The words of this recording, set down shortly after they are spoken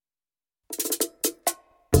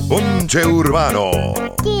Ponche Urbano.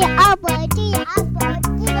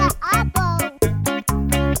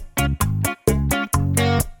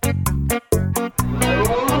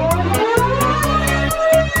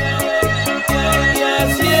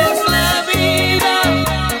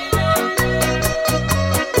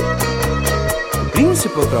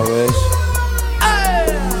 Otra vez.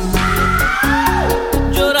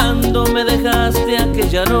 Llorando me dejaste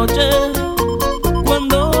aquella noche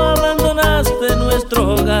cuando abandonaste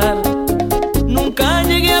nuestro hogar. Nunca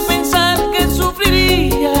llegué a pensar que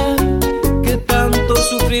sufriría, que tanto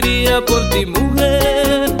sufriría por ti,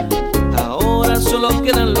 mujer. Ahora solo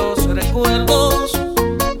quedan los recuerdos,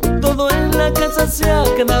 todo en la casa se ha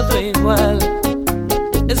quedado igual,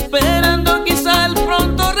 esperando quizá el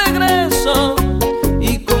pronto regreso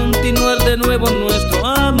y continuar de nuevo nuestro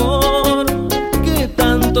amor, que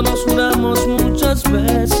tanto nos juramos muchas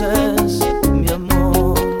veces, mi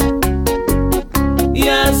amor. Y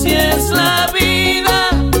así es la vida,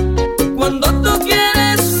 cuando tú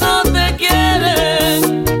quieres no te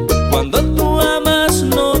quieren, cuando tú amas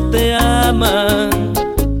no te aman.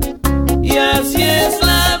 Y así es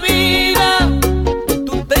la vida,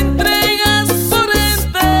 tú te entregas por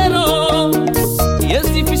entero y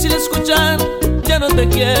es difícil escuchar ya no te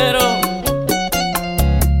quiero.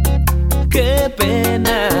 Qué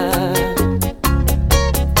pena.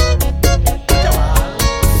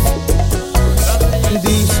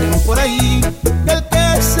 Dicen por ahí que el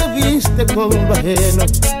que se viste con lo ajeno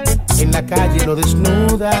en la calle lo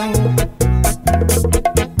desnudan.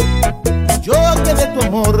 Yo que de tu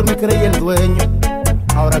amor me creí el dueño,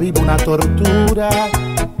 ahora vivo una tortura,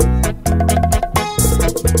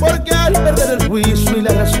 porque al perder el juicio y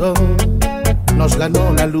la razón nos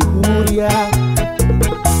ganó la lujuria.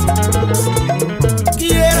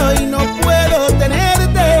 Quiero y no puedo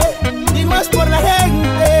tenerte, y no es por la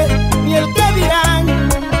gente ni el que dirán.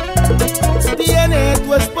 Tiene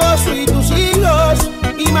tu esposo y tus hijos,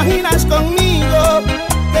 imaginas conmigo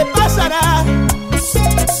qué pasará.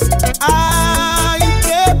 Ay,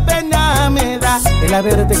 qué pena me da el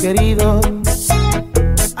haberte querido.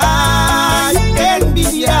 Ay, qué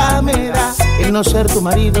envidia me da el no ser tu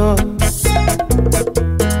marido.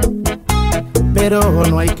 Pero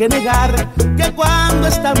no hay que negar que cuando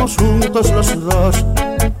estamos juntos los dos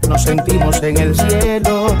nos sentimos en el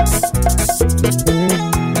cielo.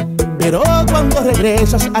 Pero cuando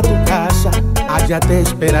regresas a tu casa, allá te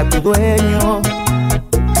espera tu dueño.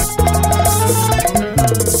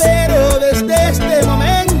 Pero desde este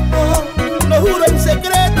momento, lo juro en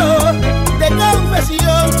secreto de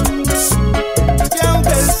confesión, que aunque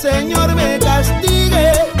el Señor me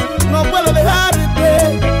castigue, no puedo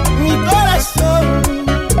dejarte mi corazón.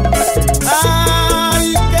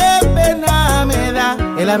 Ay, qué pena me da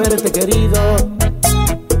el haberte querido.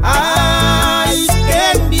 Ay,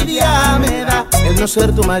 qué envidia me da el no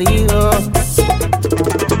ser tu marido.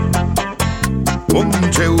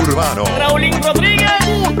 Ponche Urbano. Raulín Rodríguez,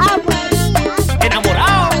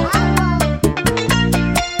 enamorado.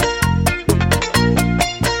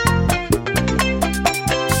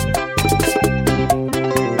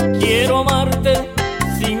 Quiero amarte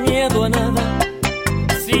sin miedo a nada,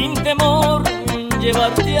 sin temor,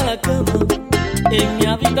 llevarte a la cama. En mi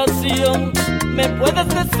habitación me puedes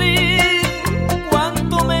decir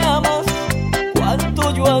cuánto me amas,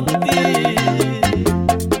 cuánto yo a ti.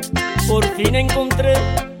 Por fin encontré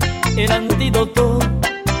el antídoto,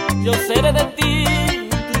 yo seré de ti,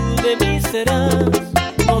 tú de mí serás.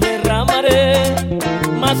 No derramaré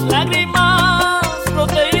más lágrimas,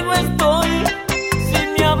 protegido estoy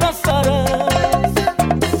si me abrazarás.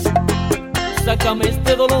 Sácame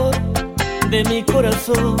este dolor de mi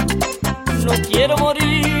corazón, no quiero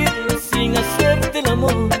morir sin hacerte el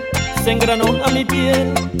amor. Se engranó a mi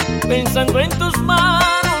piel pensando en tus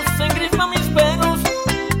manos, se engrifa mis pelos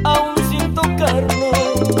aún sin tocarlos.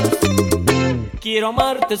 Quiero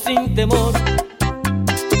amarte sin temor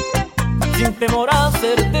a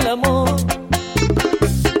hacerte el amor.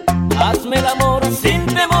 Hazme el amor sin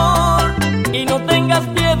temor y no tengas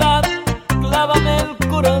piedad, clávame el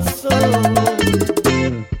corazón.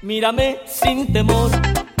 Mírame sin temor,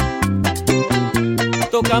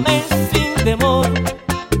 tócame sin temor,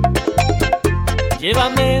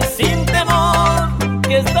 llévame sin temor,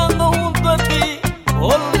 que estando junto a ti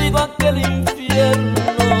olvido aquel infierno.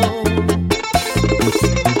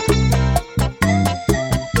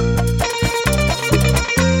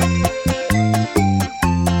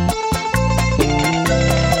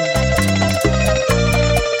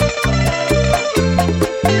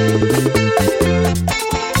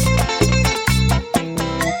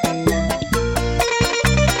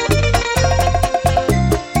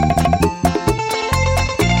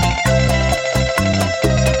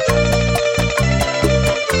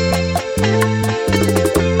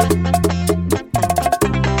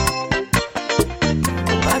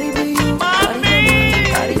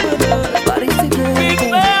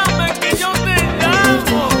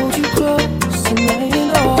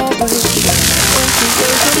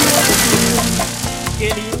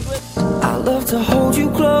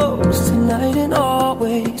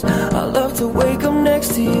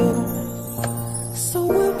 to you. So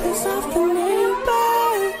we'll piss off the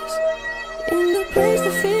neighbors in the place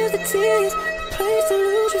that feels the tears, the place to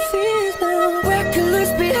lose your fears now. Reckless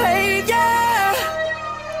behavior,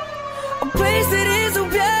 a place that is so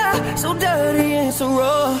pure, so dirty and so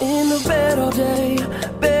raw. In the bed all day,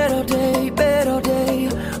 bed all day, bed all day,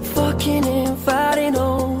 fucking and fighting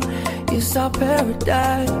on. It's our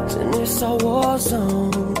paradise and it's our war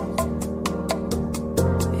zone.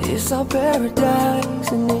 It's our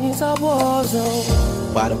paradise and it's our war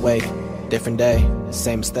zone. Wide awake, different day,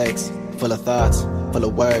 same mistakes, full of thoughts, full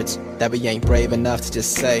of words that we ain't brave enough to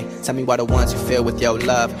just say. Tell me why the ones you fill with your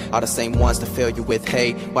love are the same ones to fill you with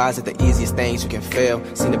hate. Why is it the easiest things you can feel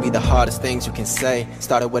seem to be the hardest things you can say?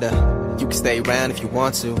 Started with a, you can stay around if you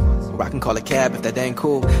want to, or I can call a cab if that ain't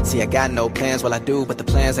cool. See, I got no plans, well I do, but the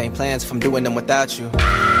plans ain't plans if I'm doing them without you.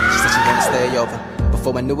 She said she wanna stay over.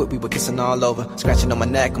 Before I knew it, we were kissing all over, scratching on my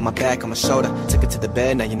neck, on my back, on my shoulder. Took it to the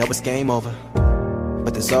bed, now you know it's game over.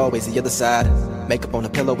 But there's always the other side. Makeup on the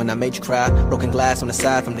pillow when I made you cry. Broken glass on the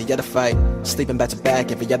side from the other fight. Sleeping back to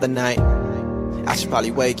back every other night. I should probably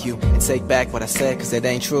wake you and take back what I said, cause it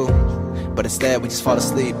ain't true. But instead we just fall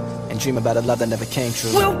asleep and dream about a love that never came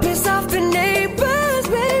true. We'll piss off the neighbors,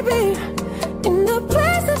 baby, in the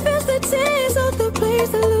place that feels the tears, or the place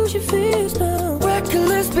that lose your fears now.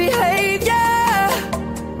 Reckless behavior,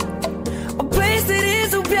 a place that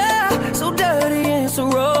is so pure, so dirty and so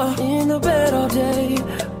raw. In the bed all day,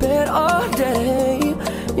 bed all day,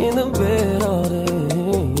 in the bed all day.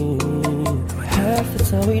 Half the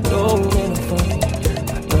time we don't get a fuck.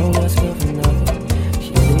 I don't ask her for nothing.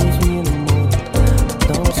 She leaves me in the morning. I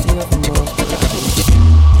don't see her for much.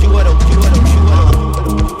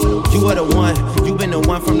 You are the one. You been the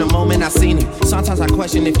one from the moment I seen it. Sometimes I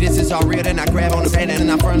question if this is all real, then I grab on the pain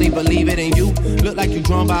and I firmly believe it in you. Look like you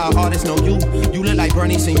drawn by a artist, no you. You look like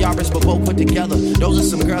Bernice and Yaris, but both put together. Those are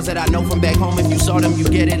some girls that I know from back home. If you saw them, you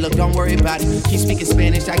get it. Look, don't worry about it. Keep speaking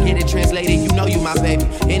Spanish, I get it translated. You know you my baby.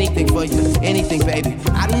 Anything for you, anything, baby.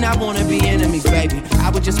 I do not wanna be enemies, baby. I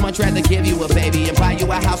would just much rather give you a baby and buy you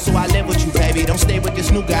a house so I live with you, baby. Don't stay with this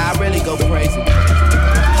new guy, I really go crazy.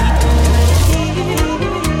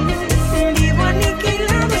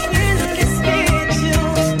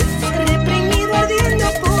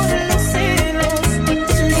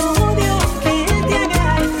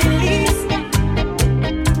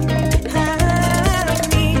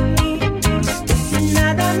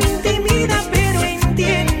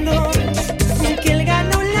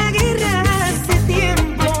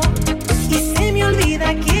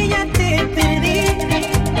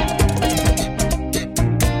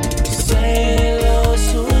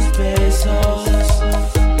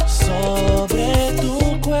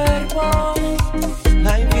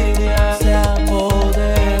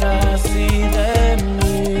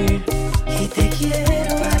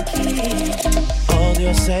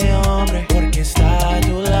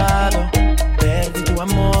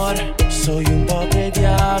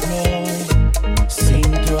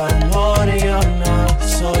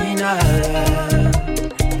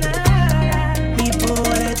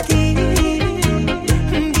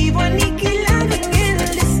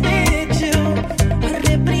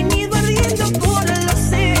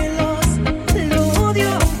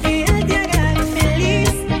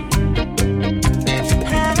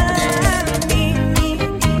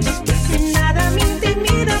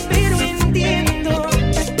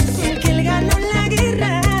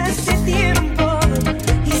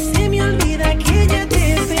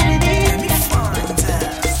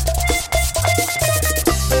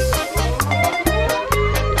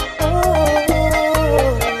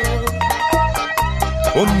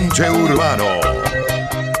 Ponche Urbano.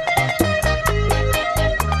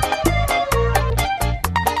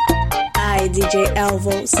 Ay, DJ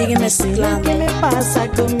Elvo, sigue mezclando. ¿Qué me pasa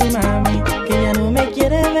con mi mami? Que ya no me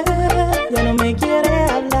quiere ver, ya no me quiere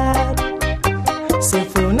hablar. Se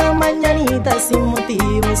fue una mañanita sin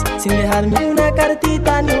motivos, sin dejarme una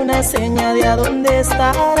cartita ni una seña de a dónde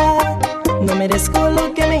estará. No merezco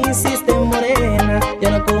lo que me hiciste, morena. Ya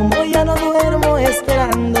no como, ya no duermo,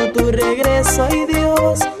 esperando tu regreso. Ay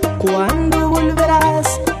Dios, ¿cuándo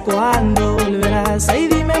volverás? ¿Cuándo volverás? Ay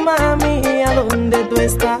dime mami, ¿a dónde tú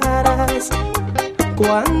estarás?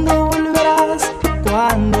 ¿Cuándo volverás?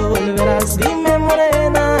 ¿Cuándo volverás? Dime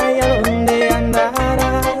morena, ¿y a dónde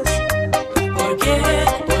andarás? ¿Por qué?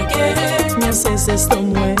 ¿Por qué? Me haces esto,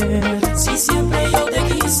 mujer. Si siempre yo te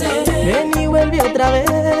quise. Ven y vuelve otra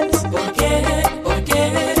vez. ¿Por qué? ¿Por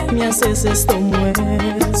qué? Me haces esto, mujer.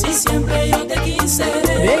 Si siempre yo te quise.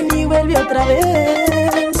 Ven y vuelve otra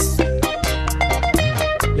vez.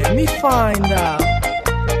 Let me find out.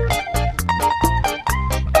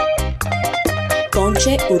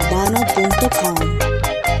 OCT2016.com.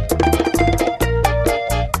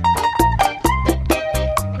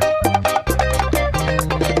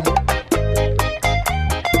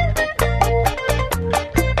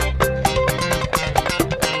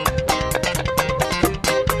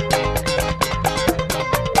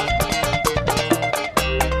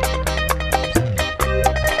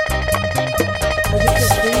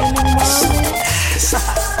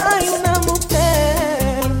 Hay una mujer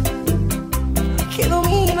que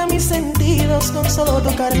domina mis sentidos con solo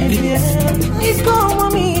tocar mi piel, y como a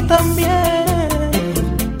mí también.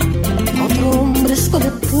 Otro hombre esto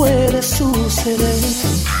le puede suceder,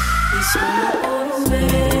 y solo por un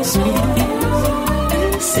beso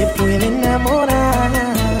se puede enamorar,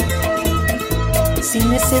 sin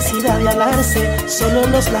necesidad de hablarse, solo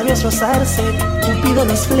los labios rozarse, Cupido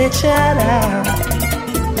los flechará.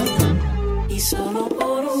 Solo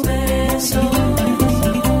por un beso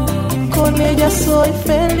con ella soy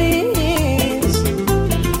feliz.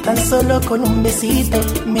 Tan solo con un besito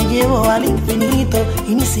me llevo al infinito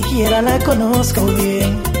y ni siquiera la conozco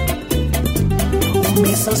bien. Un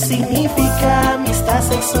beso significa amistad,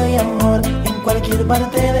 sexo y amor. En cualquier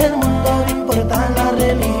parte del mundo, no importa la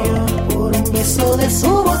religión. Por un beso de su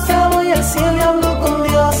boca voy al cielo y hablo con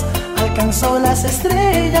Dios. Alcanzó las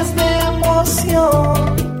estrellas de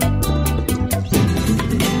emoción.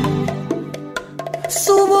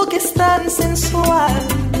 Su boca es tan sensual,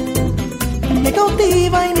 me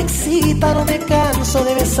cautiva y me excita, no me canso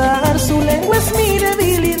de besar. Su lengua es mi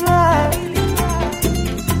debilidad.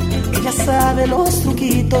 Ella sabe los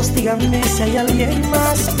truquitos, díganme si hay alguien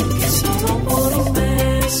más. Que solo por un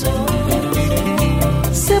beso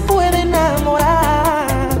se puede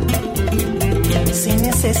enamorar, sin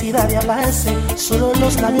necesidad de hablarse, solo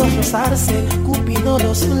los labios rozarse, Cupido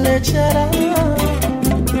los flechará.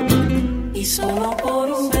 Y solo por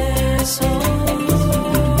un beso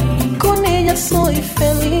con ella soy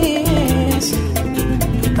feliz.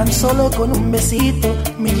 Tan solo con un besito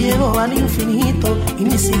me llevo al infinito y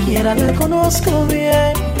ni siquiera la conozco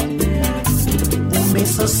bien. Un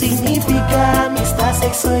beso significa amistad,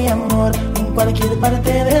 sexo y amor. En cualquier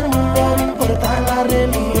parte del mundo, no importa la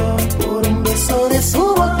religión. Por un beso de su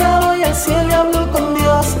boca voy al cielo y hablo con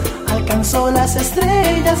Dios. Alcanzó las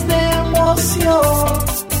estrellas de emoción.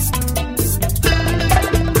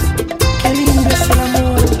 Qué lindo es el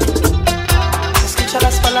amor. Escucha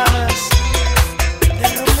las palabras de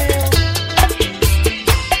Romeo.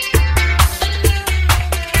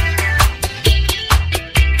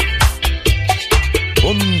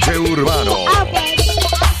 Ponche Urbano.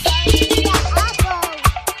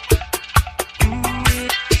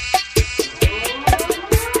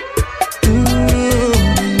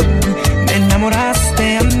 Me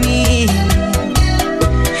enamoraste a mí,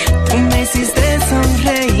 tú me hiciste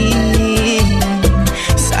sonreír,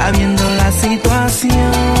 sabiendo la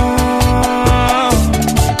situación,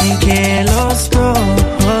 que los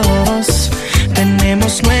dos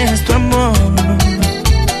tenemos nuestro amor,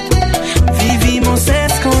 vivimos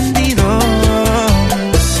escondidos.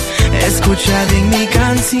 Escucha bien mi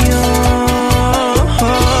canción.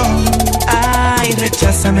 Ay,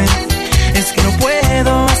 recházame, es que no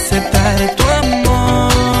puedo aceptar tu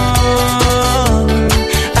amor.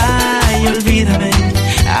 Ay, olvídame,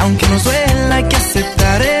 aunque nos duela, hay que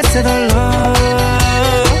aceptar ese dolor.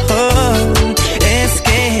 Es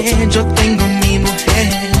que yo tengo mi mujer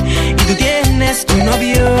y tú tienes tu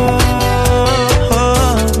novio.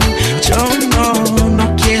 Yo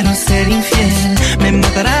no quiero ser infiel, me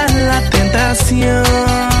matará la tentación.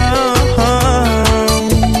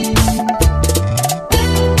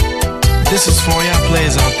 This is for y'all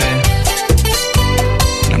players out there.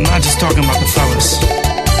 And I'm not just talking about the fellas.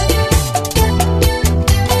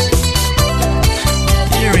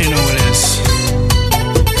 You already know what it is.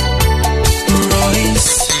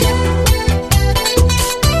 Royce.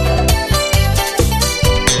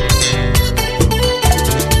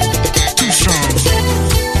 Too strong.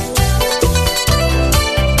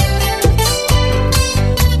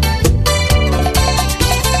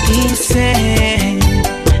 Y sé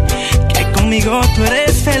que conmigo tú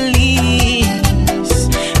eres feliz.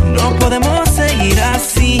 No podemos seguir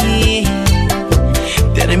así,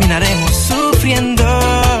 terminaremos sufriendo.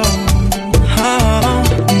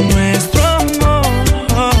 Nuestro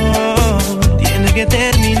amor tiene que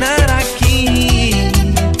terminar aquí.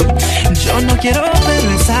 Yo no quiero,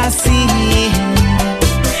 pero es así,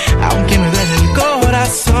 aunque me duele el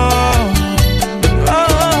corazón.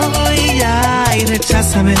 Y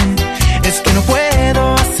recházame, es que no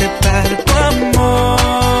puedo aceptar tu amor.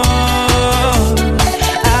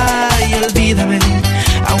 Ay, olvídame,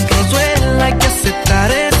 aunque nos duela, hay que aceptar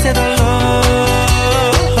ese dolor.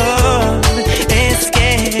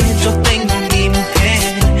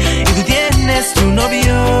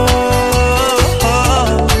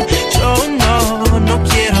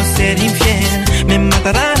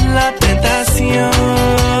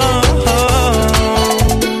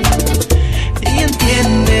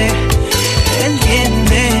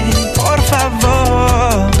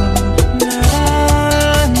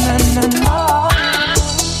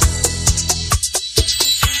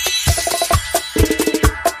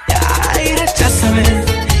 necesitas saber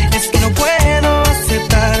es que no puedo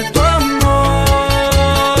aceptar tu amor.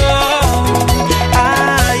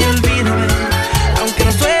 Ay, olvídame, aunque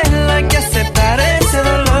no duela que aceptar ese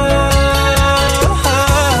dolor.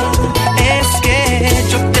 Es que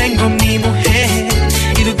yo tengo mi mujer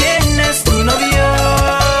y tú tienes tu novio.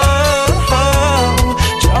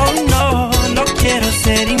 Yo no quiero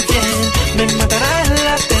ser infiel, me matará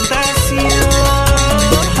la tentación.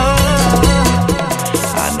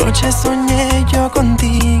 Anoche soñé yo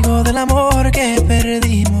contigo del amor que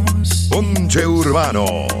perdimos. Ponche Urbano.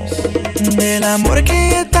 Del amor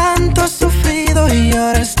que tanto he sufrido y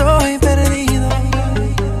ahora estoy perdido.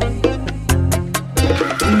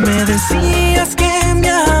 Tú me decías que me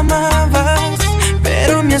amabas,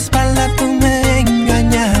 pero a mi espalda tú me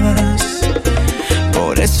engañabas.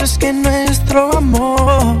 Por eso es que nuestro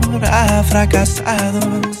amor ha fracasado.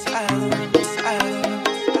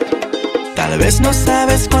 Tal vez no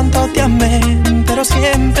sabes cuánto te amé, pero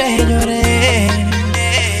siempre lloré.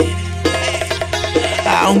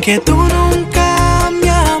 Aunque tú nunca, mi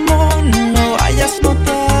amor, lo hayas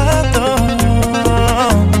notado,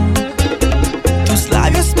 tus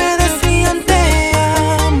labios me decían te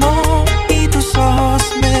amo y tus ojos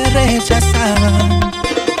me rechazaban.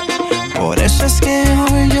 Por eso es que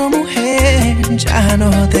hoy yo, mujer, ya no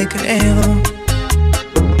te creo.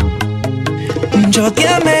 Yo te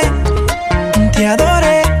amé, te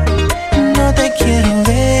adoré, no te quiero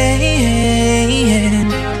ver.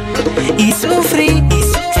 Y sufrí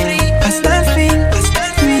hasta el fin,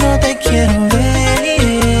 no te quiero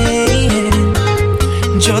ver.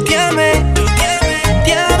 Yo te amé,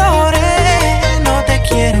 te adoré, no te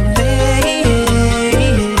quiero ver.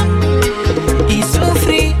 Y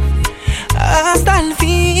sufrí hasta el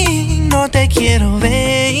fin, no te quiero ver.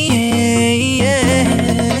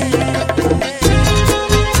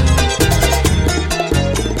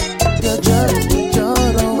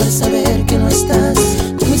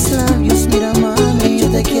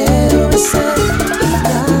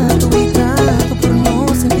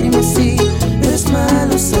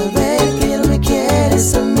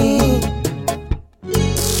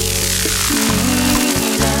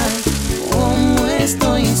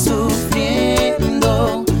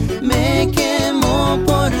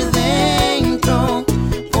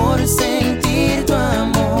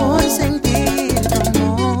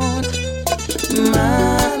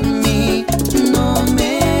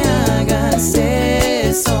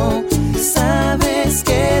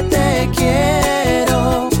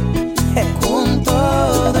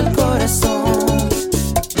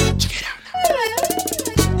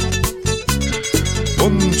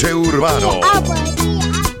 Ponche Urbano.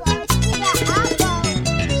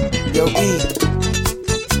 Yo,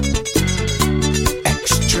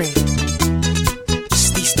 Extreme.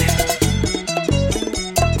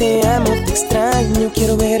 Te amo, te extraño,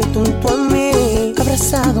 quiero verte junto a mí,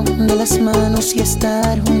 abrazado de las manos y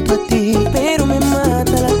estar junto a ti. Pero me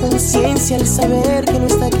mata la conciencia al saber que no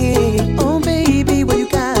está aquí. Oh baby, why you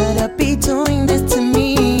gotta be doing this to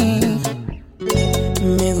me?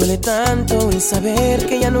 Me duele tanto el saber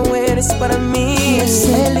que ya no eres para mí. Y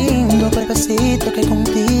ese lindo cuerpecito que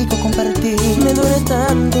contigo compartí. Me duele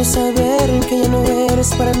tanto saber que ya no eres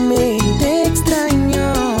para mí. Te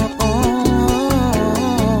extraño.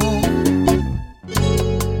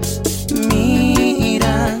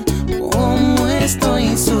 Mira cómo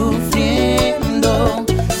estoy sufriendo.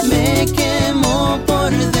 Me quemo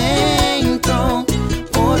por dentro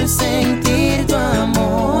por sentir tu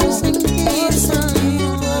amor.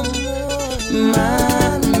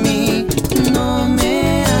 Mami, no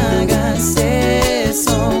me hagas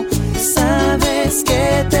eso. Sabes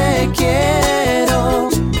que te quiero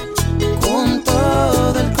con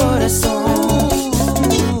todo el corazón.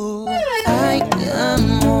 Ay,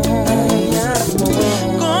 amor,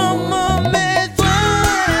 cómo me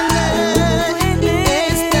duele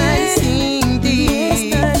estar sin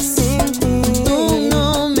ti. Tú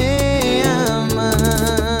no me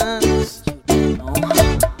amas.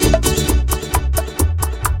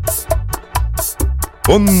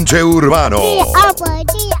 Ponche Urbano.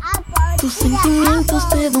 Tus sentimientos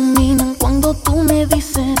te dominan cuando tú me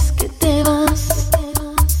dices que te vas.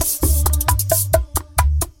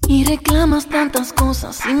 Y reclamas tantas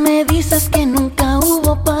cosas y me dices que nunca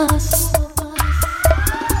hubo paz.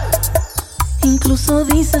 Incluso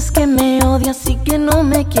dices que me odias y que no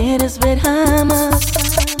me quieres ver jamás.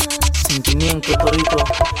 Sentimiento todito.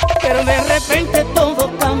 Pero de repente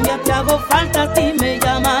todo cambia, te hago falta, a ti me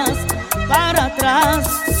llamas para atrás.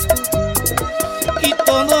 Y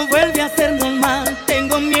todo vuelve a ser normal.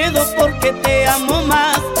 Tengo miedo porque te amo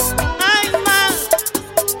más. Ay, más.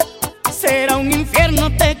 Será un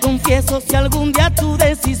infierno, te confieso si algún día tu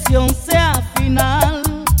decisión sea final.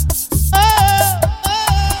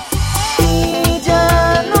 Y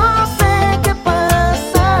ya no sé qué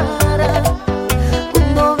pasará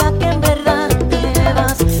cuando vea que en verdad te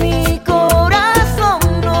vas. Mi corazón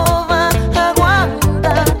no va a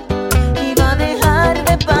aguantar y va a dejar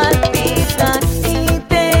de palpitar. Y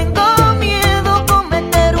tengo miedo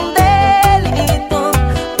cometer un delito,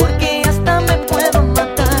 porque hasta me puedo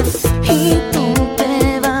matar. Y tú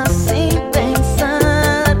te vas sin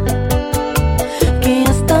pensar que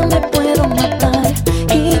hasta me puedo matar.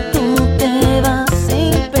 Y tú te vas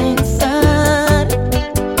sin pensar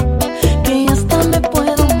que hasta me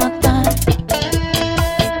puedo matar.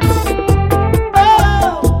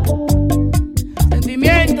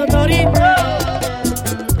 Sentimiento, Torito.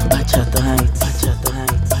 Bachata Heights, Bachata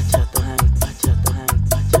Heights, Bachata Heights, Bachata Heights,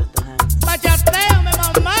 Bachata Heights. Bachateame,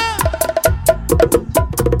 mamá.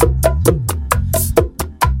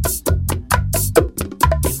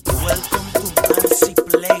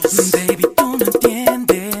 Baby, tú no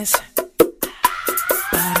entiendes.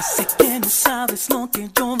 Parece que no sabes lo que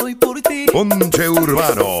yo doy por ti. Ponche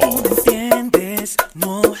Urbano. Tú no entiendes,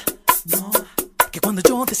 no, no, que cuando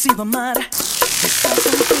yo decido amar, estás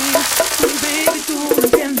en ti. Baby, tú no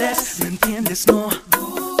entiendes, ¿me entiendes? No,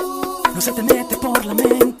 no se te mete por la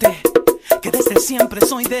mente que desde siempre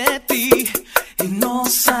soy de ti. Y no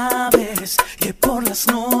sabes que por las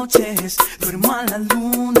noches duermo a la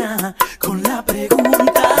luna con la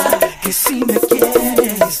pregunta que si me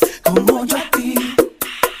quieres como yo a ti.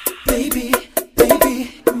 Baby,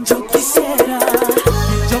 baby, yo quisiera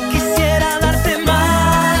darte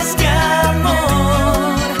más que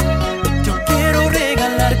amor. Yo quiero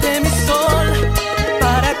regalarte mi sol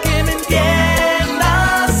para que me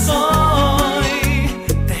entiendas hoy.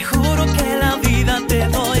 Te juro que la vida te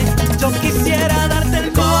doy. Yo quisiera darte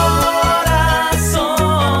el corazón.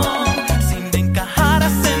 Si me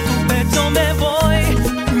encajaras en tu pecho me voy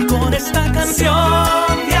con esta canción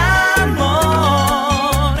de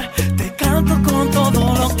amor. Te canto con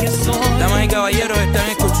todo lo que soy. Damas y caballeros, están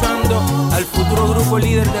escuchando al futuro grupo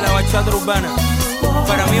líder de la bachata urbana.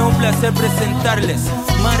 Para mí es un placer presentarles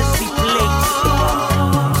Marcy Plate.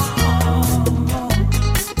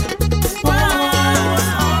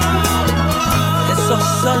 Esos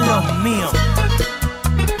son los míos.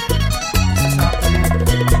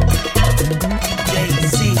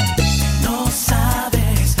 Jay-Z. No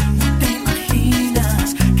sabes, no te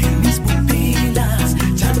imaginas que mis pupilas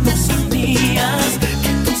ya no son mías, que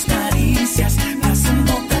tus caricias me hacen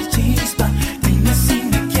botar chispa. Dime si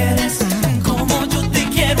me quieres como yo te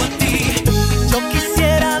quiero a ti. Yo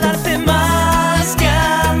quisiera darte más que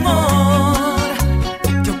amor.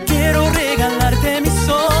 Yo quiero regalarte mi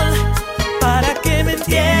sol para que me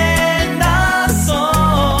entiendas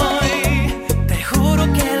hoy. Te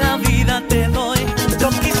juro que la vida te doy. Yo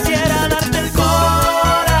quisiera darte el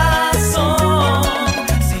corazón.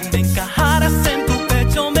 Si me encajaras en tu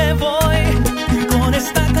pecho me voy con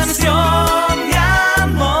esta canción de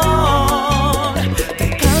amor.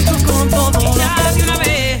 Te canto con todo lo Ya que de una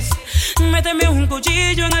vez, méteme un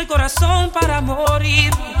cuchillo en el corazón para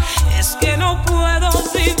morir. Es que no puedo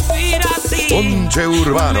vivir así. Ponche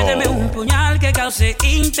Urbano. Méteme un puñal que cause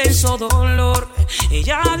intenso dolor. Y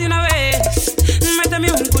ya de una vez,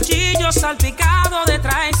 méteme un cuchillo salpicado de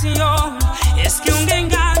traición. Es que un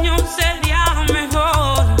engaño sería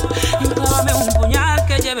mejor. Clávame un puñal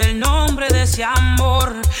que lleve el nombre de ese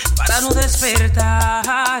amor, para no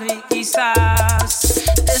despertar y quizás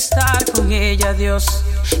estar con ella, Dios,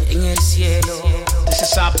 en el cielo. This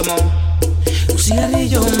is Optimum. Un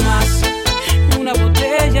cigarrillo más, una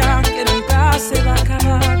botella que nunca se va a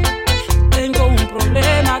acabar. Tengo un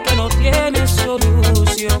problema que no tiene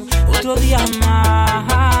solución. Otro día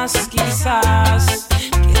más, quizás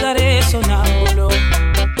quedaré sonámbulo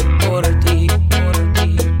por ti, por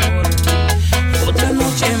ti, por ti. Otra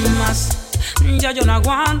noche más, ya yo no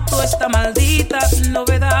aguanto esta maldita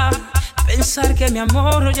novedad. Pensar que mi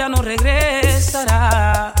amor ya no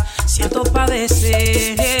regresará. Siento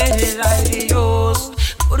padecer, ay Dios,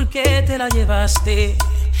 ¿por qué te la llevaste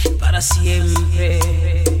para siempre?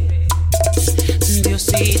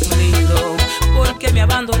 Diosito lindo, ¿por qué me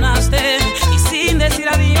abandonaste? Y sin decir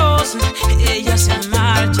adiós, ella se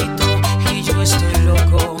marchitó y yo estoy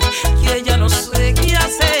loco. Y ella no sé qué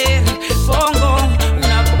hacer. Pongo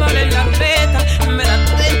una bala en la ruleta, me la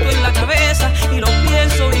tengo en la cabeza y lo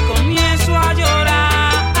pienso y comienzo a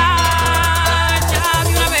llorar. Ya de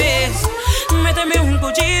una vez, méteme un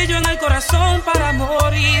cuchillo en el corazón para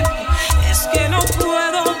morir. Es que no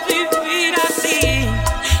puedo vivir así.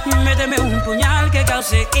 Méteme un puñal que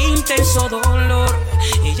cause intenso dolor.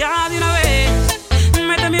 Y ya de una vez,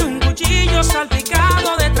 méteme un cuchillo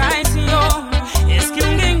salpicado de traición. Es que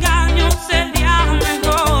un engaño sería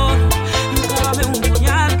mejor. Clávame un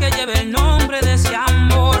puñal que lleve el nombre de ese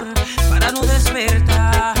amor, para no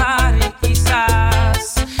despertar y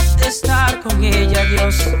quizás estar con ella,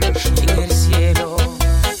 Dios, en el cielo.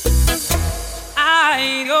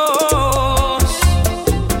 Ay, Dios.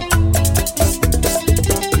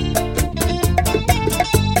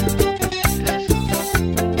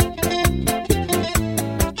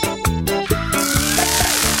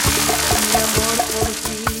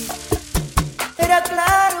 Era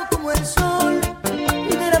claro como el sol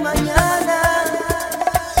de la mañana.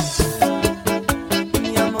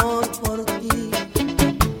 Mi amor por ti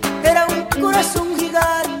era un corazón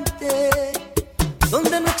gigante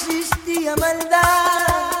donde no existía maldad.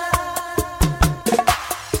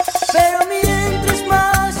 Pero mientras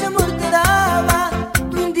más amor te daba,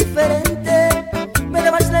 tú indiferente me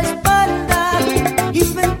dabas la espalda.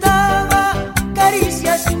 Inventaba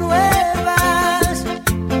caricias nuevas,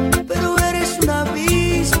 pero eres una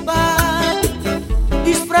avispa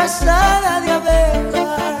disfrazada de abeja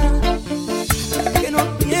que no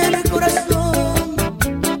tiene corazón.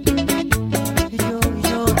 Y yo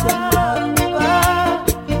te amaba,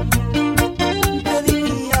 te di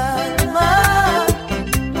mi alma,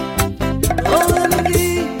 toda mi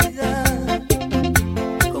vida,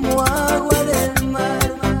 como agua del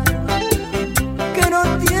mar que no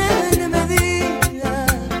tiene medida.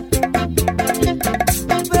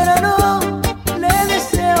 Pero no le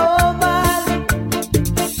deseo mal,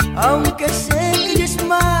 aunque sé que ella es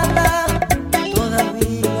mala.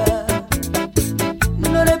 Todavía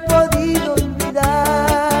no le he podido olvidar.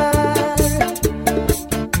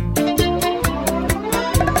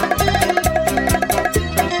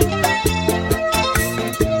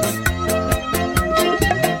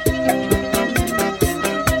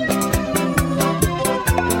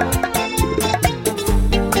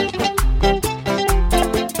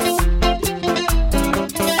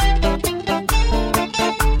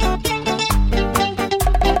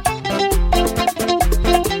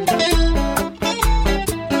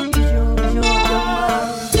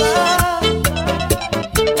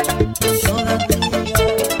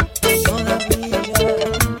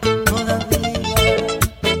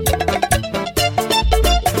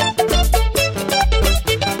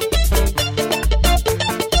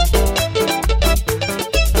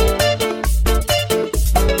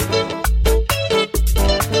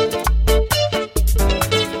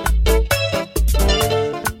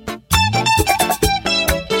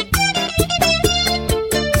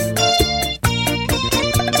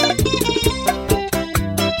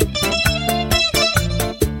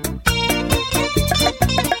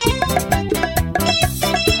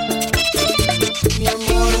 Mi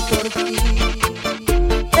amor por ti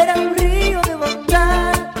era un río de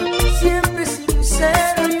bondad, siempre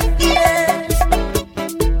sincero y fiel.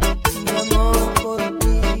 Mi amor por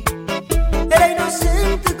ti era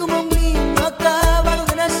inocente como un niño acabado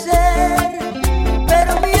de nacer.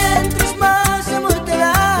 Pero mientras más amor te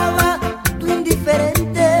daba, tú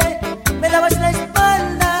indiferente me dabas la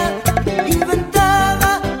espalda.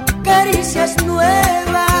 Inventaba caricias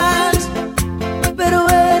nuevas, pero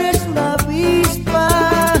eres una avispa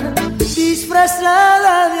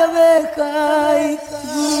disfrazada de abeja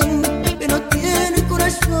y que no tiene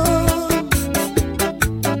corazón.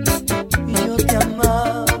 Y yo te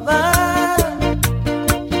amaba,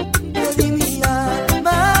 te di mi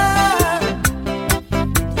alma,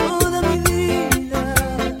 toda mi vida,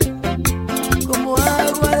 como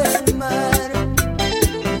agua del mar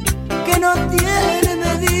que no tiene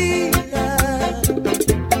medida.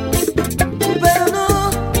 Pero no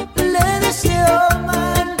le deseo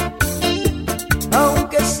mal,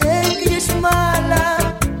 aunque sé que ella es mala.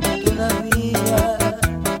 Todavía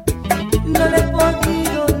no le he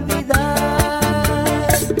podido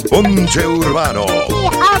olvidar. Ponche Urbano.